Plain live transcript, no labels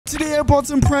Today I bought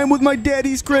some Prime with my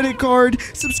daddy's credit card.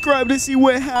 Subscribe to see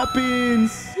what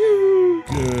happens.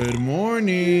 Good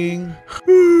morning.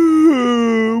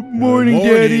 Morning,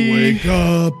 Daddy. Wake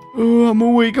up. Oh, I'm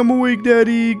awake,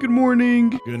 Daddy. Good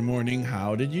morning. Good morning.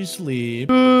 How did you sleep?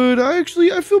 Good. I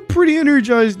feel pretty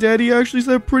energized, Daddy. I actually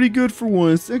slept pretty good for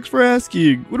once. Thanks for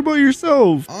asking. What about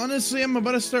yourself? Honestly, I'm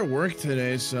about to start work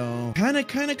today, so kind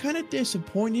of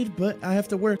disappointed, but I have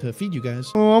to work to feed you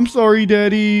guys. Oh, I'm sorry,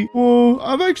 Daddy. Well,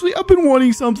 I've been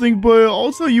wanting something, but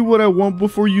I'll tell you what I want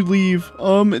before you leave.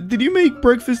 Did you make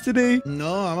breakfast today?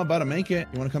 No, I'm about to make it.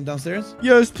 You want to come downstairs?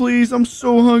 Yes, please. I'm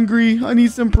so hungry. I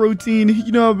need some protein.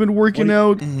 You know, I've been working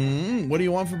out. What do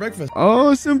you want for breakfast?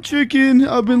 Oh, some chicken.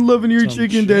 I've been loving your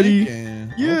chicken, Daddy.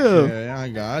 Yeah. Okay, I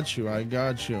got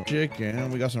you.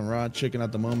 Chicken. We got some raw chicken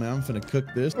at the moment. I'm finna cook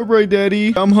this. All right,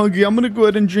 Daddy. I'm hungry. I'm gonna go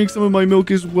ahead and drink some of my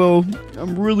milk as well.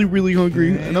 I'm really, really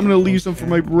hungry, and I'm gonna leave some for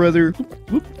my brother.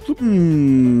 I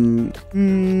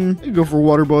go for a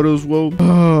water bottle as well.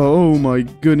 Oh my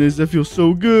goodness, that feels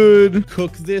so good.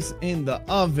 Cook this in the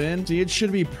oven. See, it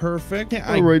should be perfect. Hey,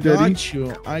 All right, Daddy.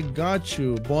 I got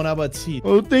you. Bon appetit.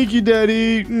 Oh, thank you,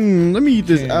 Daddy. Let me eat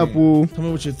this apple. Tell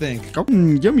me what you think.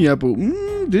 Yummy apple.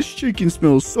 This chicken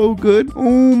smells so good.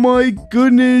 Oh my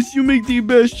goodness, you make the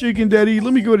best chicken, Daddy.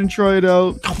 Let me go ahead and try it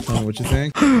out. Tell me what you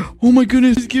think. Oh my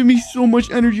goodness, it's giving me so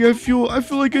much energy. I feel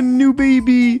like a new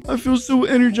baby. I feel so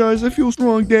energized. I feel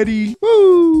strong, Daddy.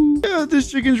 Woo! Yeah,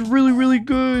 this chicken's really, really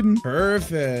good.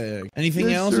 Perfect. Anything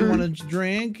Yes, else sir. you want to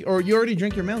drink? Or you already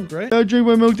drank your milk, right? I drink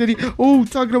my milk, Daddy. Oh,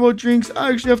 talking about drinks, I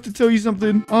actually have to tell you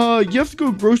something. You have to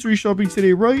go grocery shopping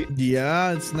today, right?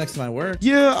 Yeah, it's next to my work.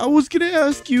 Yeah, I was gonna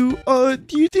ask you,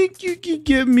 do you think you could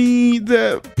get me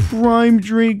that Prime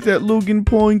drink that Logan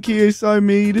Paul and KSI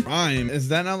made? Prime? Is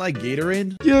that not like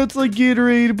Gatorade? Yeah, it's like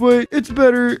Gatorade, but it's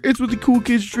better. It's what the cool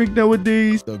kids drink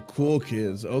nowadays. The cool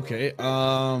kids. Okay.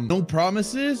 No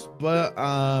promises, but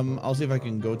I'll see if I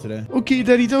can go today. Okay,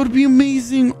 Daddy, that would be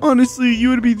amazing. Honestly, you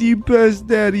would be the best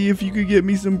daddy if you could get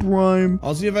me some Prime.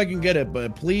 I'll see if I can get it,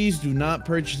 but please do not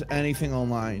purchase anything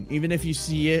online. Even if you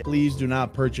see it, please do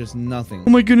not purchase nothing. Oh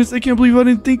my goodness, I can't believe I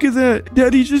didn't think of that.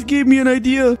 Daddy just gave me an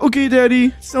idea. Okay,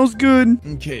 Daddy, sounds good.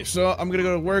 Okay, so I'm gonna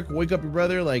go to work, wake up your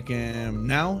brother, like,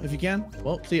 now, if you can.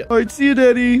 Well, see ya. All right, see you,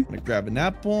 Daddy. I'm gonna grab an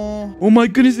apple. Oh my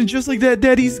goodness, and just like that,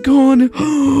 Daddy's gone.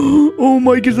 Oh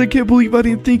my goodness, I can't believe I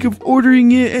didn't think of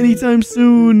ordering it anytime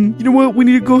soon. You know what? We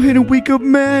need to go ahead and wake up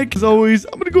Mac. As always,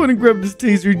 I'm gonna go ahead and grab this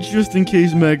taser just in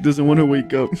case Mac doesn't want to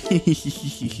wake up.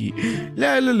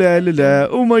 La la la la la.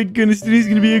 Oh my goodness, today's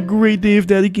gonna be a great day if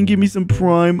Daddy can give me some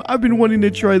Prime. I've been wanting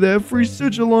to try that for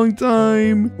such a long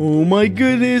time. Oh my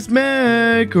goodness,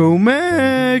 Mac. Oh,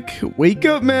 Mac. Wake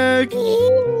up, Mac.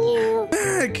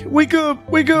 Mac, wake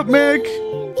up, Mac.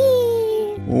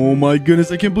 Oh my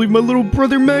goodness, I can't believe my little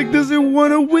brother Mac doesn't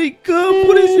want to wake up.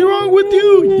 What is wrong with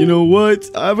you? You know what?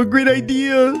 I have a great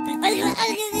idea.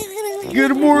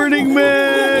 Good morning,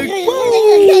 Mac.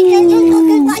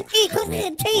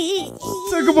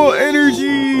 Talk about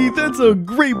energy. That's a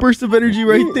great burst of energy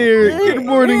right there. Good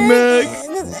morning, Mac.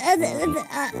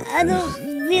 I don't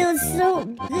feel so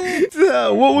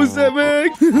good. What was that,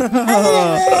 Mac?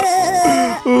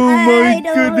 Oh my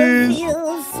goodness. I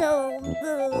don't feel so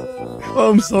good.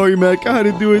 I'm sorry, Mac. I had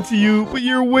to do it to you, but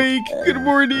you're awake. Good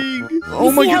morning. Oh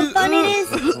my See how goodness. fun it is?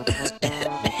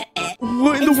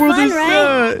 What in the It's world fun, is right?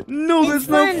 that? No, It's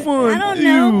that's not fun. I don't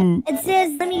Ew. know. It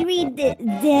says, let me read the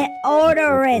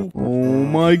deodorant. Oh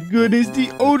my goodness,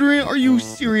 deodorant? Are you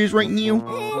serious right now?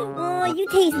 Oh, you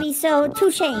taste me so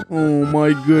touche. Oh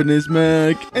my goodness,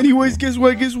 Mac. Anyways, guess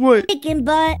what? Chicken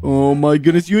butt. Oh my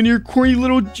goodness, you and your corny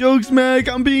little jokes, Mac.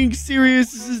 I'm being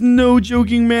serious. This is no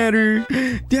joking matter.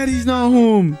 Daddy's not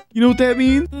home. You know what that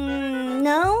means?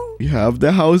 No? We have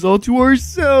the house all to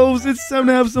ourselves. It's time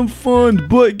to have some fun.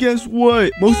 But guess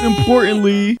what? Most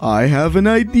importantly, I have an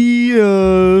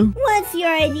idea. What's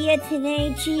your idea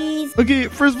today, Cheese? Okay,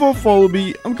 first of all, follow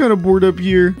me. I'm kind of bored up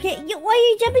here. Okay, why are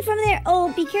you jumping from there?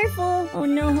 Oh, be careful. Oh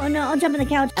no, I'll jump on the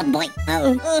couch. Oh, boy.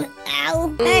 Ow.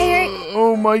 That hurt.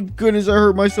 Oh my goodness, I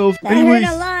hurt myself. That Anyways,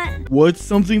 hurt a lot. what's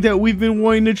something that we've been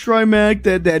wanting to try, Mac,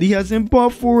 that Daddy hasn't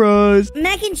bought for us?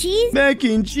 Mac and cheese? Mac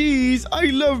and cheese. I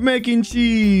love mac and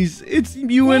cheese. It's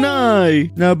you and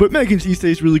I. Nah, but mac and cheese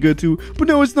tastes really good too. But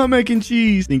no, it's not mac and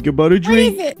cheese. Think about a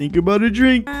drink. is it? Think about a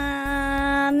drink.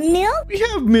 Milk? We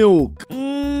have milk.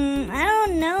 I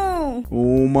don't know.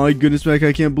 Oh my goodness, Mac,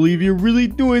 I can't believe you're really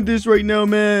doing this right now,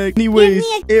 Mac. Anyways,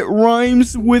 it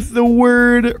rhymes with the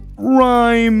word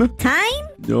rhyme. Time?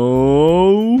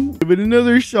 No. Give it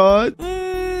another shot.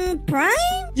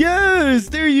 Prime? Yes,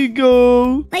 there you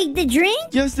go. Like the drink?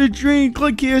 Yes, the drink,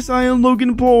 like KSI and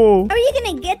Logan Paul. How are you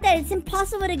gonna get that? It's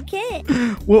impossible to get.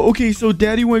 Well, okay, so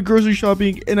Daddy went grocery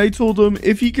shopping, and I told him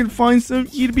if he can find some,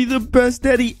 he'd be the best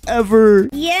daddy ever.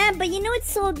 Yeah, but you know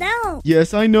it's sold out.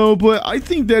 Yes, I know, but I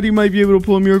think Daddy might be able to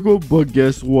pull a miracle. But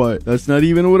guess what? That's not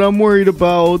even what I'm worried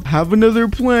about. Have another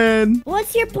plan.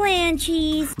 What's your plan,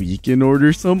 Cheese? We can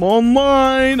order some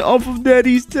online off of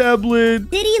Daddy's tablet.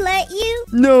 Did he let you?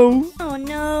 No, Oh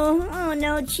no. Oh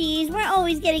no, Cheese. We're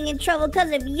always getting in trouble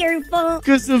because of your fault.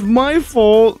 because of my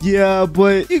fault. Yeah,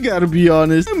 but you gotta be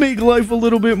honest. I make life a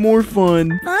little bit more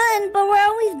fun. Fun, but we're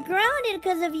always grounded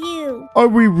because of you. Are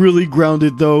we really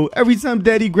grounded though? Every time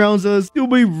Daddy grounds us, he'll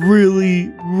be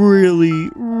really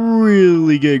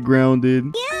get grounded.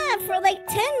 Yeah, for like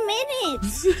 10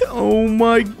 minutes. Oh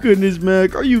my goodness,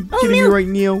 Mac. Are you kidding me milk. right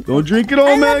now? Don't drink it all,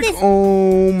 I love Mac. this.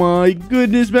 Oh my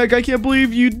goodness, Mac. I can't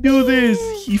believe you do this.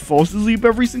 He falls asleep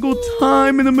every single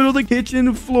time in the middle of the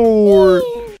kitchen floor.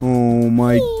 Oh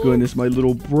my goodness, my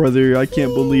little brother. I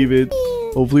can't believe it.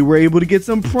 Hopefully we're able to get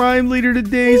some Prime later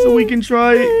today so we can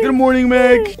try it. Good morning,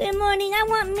 Mac. Good morning. I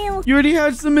want milk. You already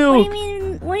had some What do you milk.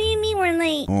 mean? What do you mean we're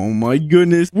late? Oh my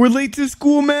goodness. We're late to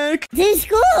school, Mac. To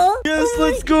school? Yes, Oh,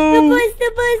 let's The go. bus,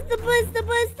 the bus, the bus, the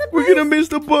bus, the bus. We're gonna miss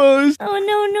the bus. Oh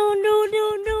no.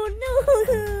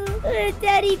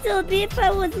 Daddy told me if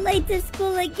I was late to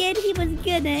school again, he was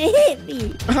gonna hit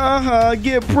me. Haha,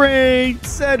 get pranked.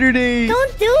 Saturday.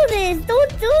 Don't do this.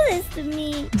 Don't do this to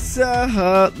me.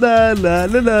 Saha, la la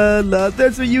la la la.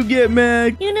 That's what you get,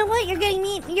 Mac. You know what? You're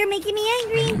making me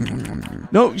angry.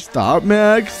 No, stop,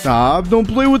 Mac. Stop. Don't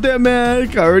play with that,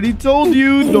 Mac. I already told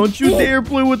you. Don't you dare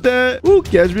play with that. Ooh,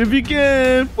 catch me if you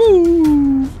can.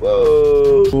 Woo.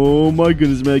 Whoa. Oh my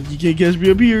goodness, Mac. You can't catch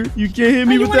me up here. You can't hit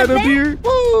me you with wanna that up bet? here.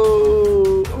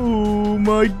 Woo. Oh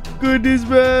my goodness,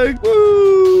 Mac.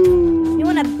 Woo. You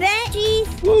wanna bet, Cheese?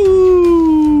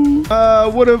 Woo.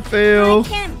 What a I fail.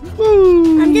 can't.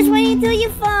 Woo. I'm just waiting until you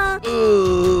fall.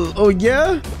 Oh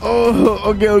yeah? Oh,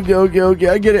 okay. I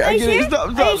get it. Are I you get it. sure?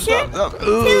 Stop. Are you sure?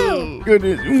 Oh,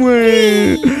 goodness.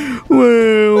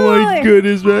 Well, my Four.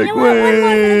 goodness, You Mac. know what? One more for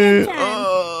the good time.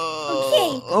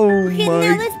 Oh, Okay, now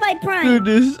my let's buy Prime.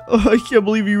 goodness. Oh, I can't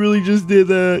believe you really just did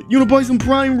that. You want to buy some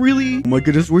Prime, really? Oh my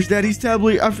goodness, where's Daddy's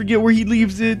tablet? I forget where he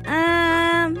leaves it.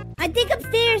 I think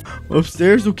upstairs.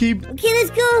 Upstairs, okay. Okay, let's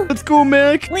go. Let's go,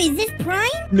 Mac. Wait, is this Prime?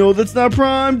 No, that's not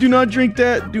Prime. Do not drink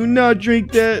that. Do not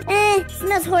drink that.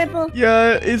 Smells horrible.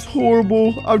 Yeah, it's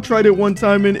horrible. I've tried it one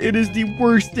time and it is the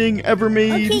worst thing ever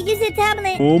made. Okay, use the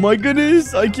tablet. Oh my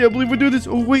goodness, I can't believe we do this.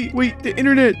 Oh, wait, the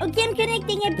internet. Okay, I'm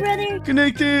connecting it, brother.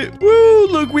 Connect it. Woo,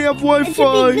 look, we have It should be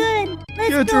Wi-Fi. good. Let's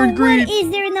Yeah, go. turn green. What is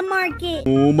there in the market?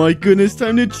 Oh my goodness,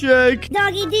 time to check.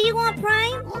 Doggy, do you want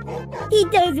Prime? He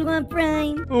does want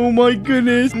Prime. Oh my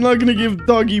goodness, I'm not gonna give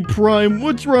Doggy Prime.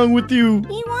 What's wrong with you?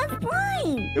 He wants Prime.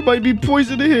 It might be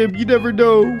poison to him. You never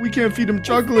know. We can't feed him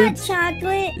chocolates. It's not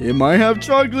chocolate. It might have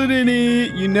chocolate in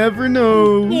it. You never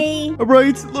know. Okay. All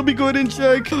right, let me go ahead and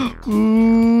check.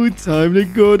 Ooh, time to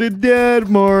go to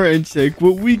Dadmar and check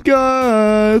what we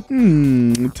got.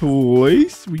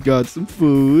 Toys. We got some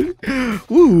food.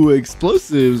 Ooh,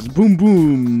 explosives. Boom,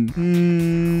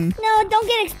 boom. No, don't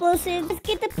get explosive. Let's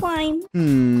get the Prime.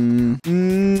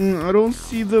 I don't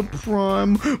see the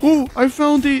Prime. Oh, I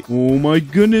found it. Oh my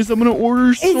goodness, I'm gonna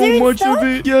order so there much stuff? of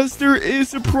it. Yes, there is,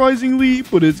 surprisingly,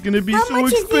 but it's gonna be How so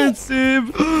much is it?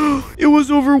 expensive. It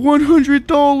was over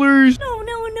 $100.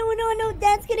 No,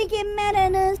 Dad's gonna get mad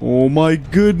at us. Oh my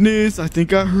goodness, I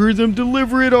think I heard them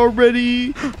deliver it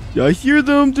already. Yeah, I hear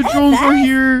them. The drones are fast?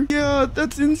 here. Yeah,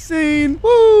 that's insane.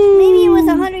 Woo. Maybe it was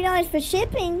 $100 for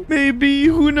shipping. Maybe,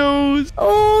 who knows?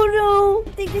 Oh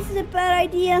no, I think this is a bad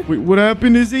idea. Wait, what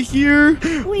happened? Is it here?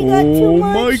 We got too Oh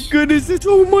much. my goodness, it's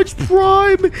so much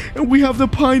Prime. And we have the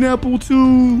pineapple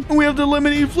too. And we have the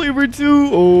lemonade flavor too.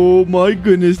 Oh my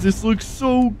goodness, this looks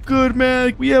so good,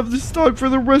 Mac. We have the stock for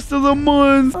the rest of the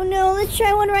month. Oh no, let's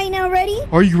try one right now. Ready?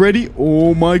 Are you ready?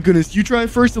 Oh my goodness, you try it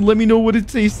first and let me know what it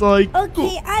tastes like.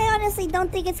 Okay, I honestly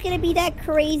don't think it's gonna be that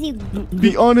crazy.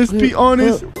 Be honest,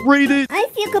 rate it. I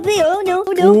feel complete. Oh no,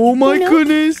 oh no. Oh my no.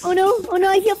 goodness. Oh no,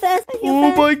 I feel fast.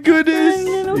 Oh my goodness.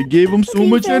 No. It gave him so Okay,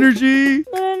 much fast. energy.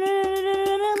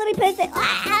 No, let me press it.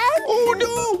 Oh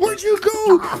no, where'd you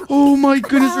go? Oh my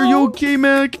goodness, are you okay,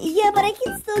 Mac? Yeah, but I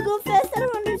can still go fast. I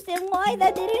don't understand why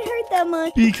that didn't hurt that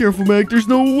much. Be careful, Mac. There's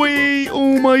no way.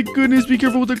 Oh my goodness, be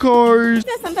careful with the cars.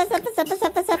 Fast.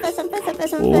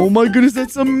 Oh my goodness,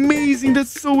 that's amazing. That's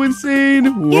so insane.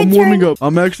 Oh, Your I'm warming turn. up.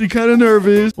 I'm actually kind of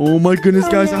nervous. Oh my goodness,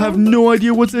 Oh, guys. I no. have no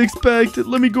idea what to expect.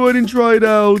 Let me go ahead and try it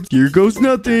out. Here goes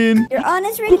nothing. Your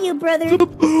honest review, brother.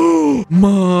 Oh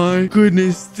my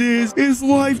goodness, this is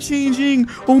life-changing.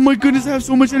 Oh my goodness, I have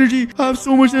so much energy. I have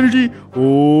so much energy.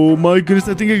 Oh my goodness,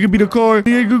 I think I could beat a car. I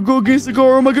think I could go against the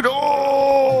car. Oh my goodness.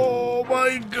 Oh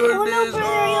my goodness. brother,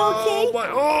 are you okay?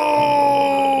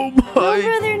 Oh my Oh,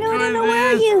 brother, no,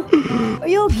 where are you? Are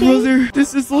you okay? Brother,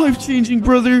 this is life-changing,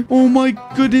 brother. Oh my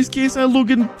goodness, KSI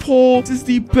Logan Paul. This is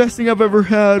the best thing I've ever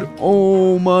had.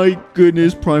 Oh my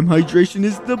goodness, Prime Hydration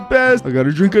is the best. I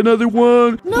gotta drink another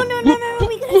one. No,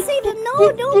 we gotta save him.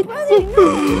 No, brother,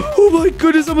 no. Oh my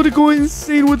goodness, I'm gonna go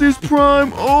insane with this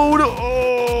Prime. Oh no.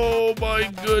 Oh my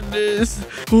goodness.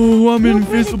 Oh, I'm No, brother,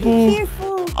 invisible. be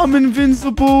careful. I'm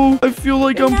invincible. I feel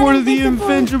like You're I'm not part of the invincible.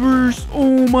 Avengers.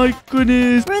 Oh my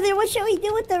goodness. Brother, what should we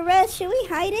do with the rest? Should we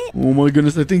hide it? Oh my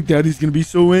goodness, I think Daddy's gonna be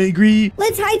so angry.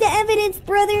 Let's hide the evidence,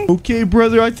 brother. Okay,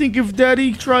 brother, I think if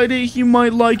Daddy tried it, he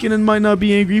might like it and might not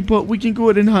be angry, but we can go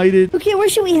ahead and hide it. Okay, where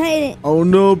should we hide it? Oh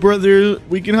no, brother,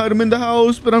 we can hide them in the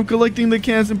house, but I'm collecting the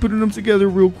cans and putting them together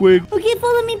real quick. Okay,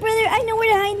 follow me, brother. I know where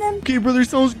to hide them. Okay, brother,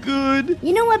 sounds good.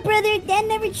 You know what, brother? Dad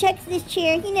never checks this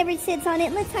chair. He never sits on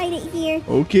it. Let's hide it here.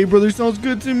 Okay, brother, sounds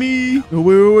good to me. Oh,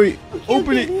 wait. Okay, Open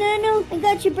okay. it. No, I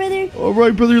got you, brother. All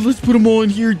right, brother, let's put them all in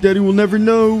here. Daddy will never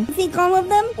know. You think all of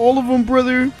them? All of them,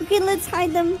 brother. Okay, let's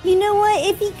hide them. You know what?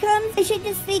 If he comes, I should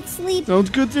just fake sleep. Sounds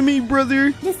good to me,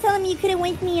 brother. Just tell him you couldn't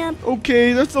wake me up.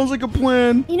 Okay, that sounds like a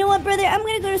plan. You know what, brother? I'm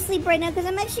gonna go to sleep right now because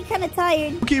I'm actually kind of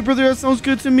tired. Okay, brother, that sounds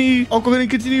good to me. I'll go ahead and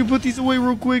continue to put these away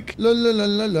real quick. La la la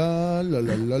la la la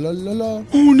la la la la.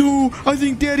 Oh no, I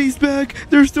think Daddy's back.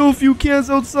 There's still a few cans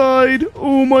outside.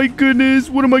 Oh my goodness,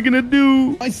 what am I gonna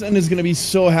do? My son is gonna be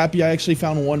so happy I actually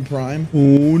found one Prime.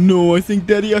 Oh no, I think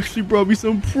Daddy actually brought me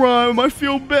some Prime. I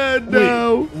feel bad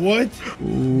now. Wait, what?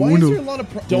 Oh Why is no. there a lot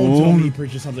of Don't tell me you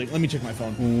purchased something. Let me check my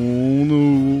phone.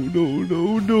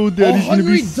 No. Daddy's gonna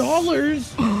be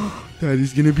 $100?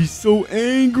 Daddy's gonna be so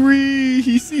angry.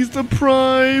 He sees the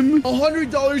Prime.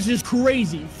 $100 is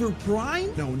crazy for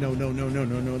Prime?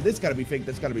 No. This gotta be fake.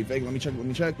 That's gotta be fake. Let me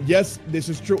check. Yes, this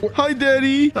is true. Hi,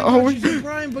 Daddy. I How got are you some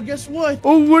Prime, but guess what?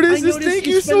 Oh, what is I this? noticed Thank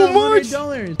you you spent so much.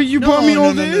 $100. You brought me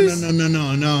all this? No.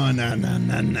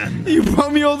 You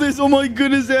brought me all this. Oh my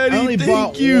goodness, Daddy. I only Thank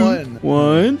bought you. one.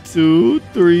 1, 2,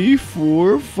 3,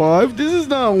 4, 5. This is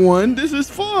not 1. This is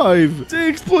 5.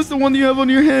 6 plus the one you have on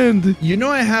your hand. You know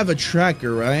I have a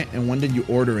tracker, right? And when did you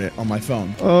order it on my phone?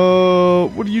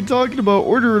 What are you talking about?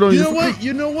 Order it on You your know phone.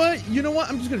 what? You know what?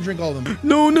 I'm just gonna drink all of them.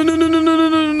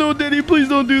 No, Daddy, please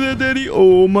don't do that, Daddy.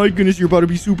 Oh my goodness, you're about to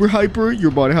be super hyper.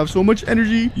 You're about to have so much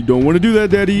energy. You don't want to do that,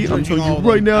 Daddy. I'm Drinking telling all you of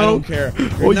right them. now. I don't care.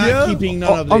 You're Oh not yeah? keeping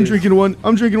none of I'm these. drinking one.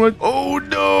 Oh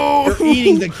no. You're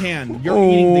eating the can. You're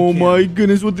eating the Oh can. my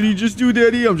goodness, what did he just do,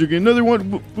 Daddy? I'm drinking another one.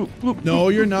 Boop, boop, boop, No,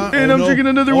 boop, you're boop. not. And Oh, I'm no. drinking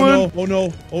another Oh, one.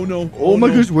 no. Oh no. Oh my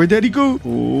goodness, where'd Daddy go?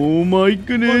 Oh my I'm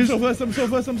goodness. so fast.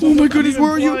 Oh my goodness,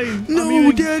 where are you?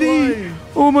 No, Daddy.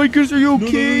 Oh my goodness, are you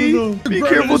okay? No. Be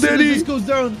careful, Daddy. This goes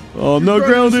down. Oh, I'm not This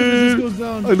grounded. goes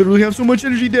down. I literally have so much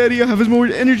energy, Daddy. I have as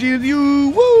much energy as you.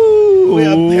 Woo! Wait,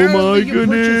 Oh apparently my you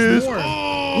goodness. purchased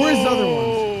more. Where's the other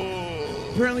ones?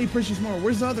 Apparently you purchased more.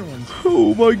 Where's the other ones?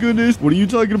 Oh my goodness. What are you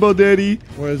talking about, Daddy?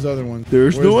 Where's the other ones?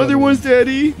 There's Where's no the other ones,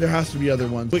 Daddy. There has to be other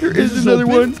ones. Wait, There this is another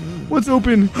open? one. What's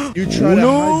open? You Oh, try to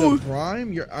no. hide the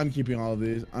Prime? I'm keeping all of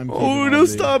these. Oh no,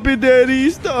 stop it, Daddy.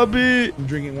 Stop it. I'm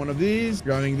drinking one of these,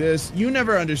 grabbing this. You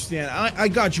never understand. I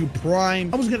got you Prime.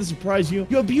 I was gonna surprise you.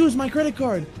 You abused my credit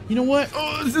card. You know what?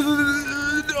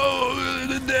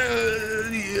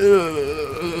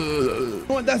 You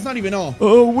know what? That's not even all.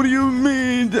 Oh, what do you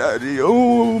mean, Daddy?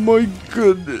 Oh my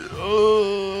goodness.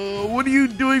 Oh, what are you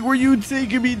doing? Where are you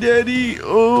taking me, Daddy?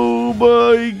 Oh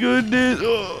my goodness.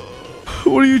 Oh.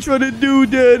 What are you trying to do,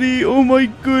 Daddy? Oh my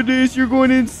goodness, you're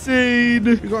going insane.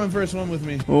 You're going first one with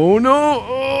me. Oh no.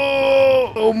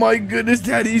 Oh my goodness,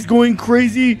 Daddy's going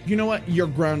crazy. You know what? You're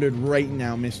grounded right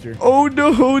now, mister. Oh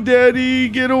no, Daddy,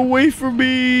 get away from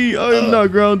me. I'm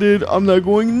not grounded. I'm not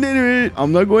going near it.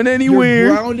 I'm not going anywhere.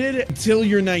 You're grounded until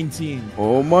you're 19.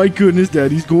 Oh my goodness,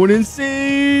 Daddy's going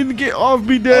insane. Get off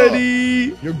me,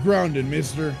 Daddy. You're grounded,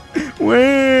 mister.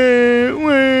 Where?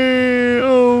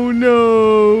 Oh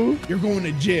no. You're going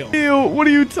to jail. Jail? What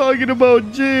are you talking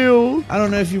about, jail? I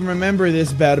don't know if you remember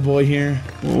this bad boy here.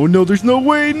 Oh no, there's no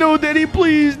way. No, Daddy,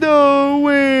 please, no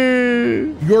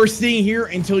way. You're staying here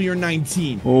until you're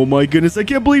 19. Oh my goodness, I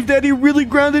can't believe Daddy really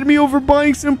grounded me over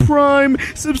buying some Prime.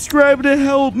 Subscribe to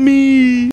help me.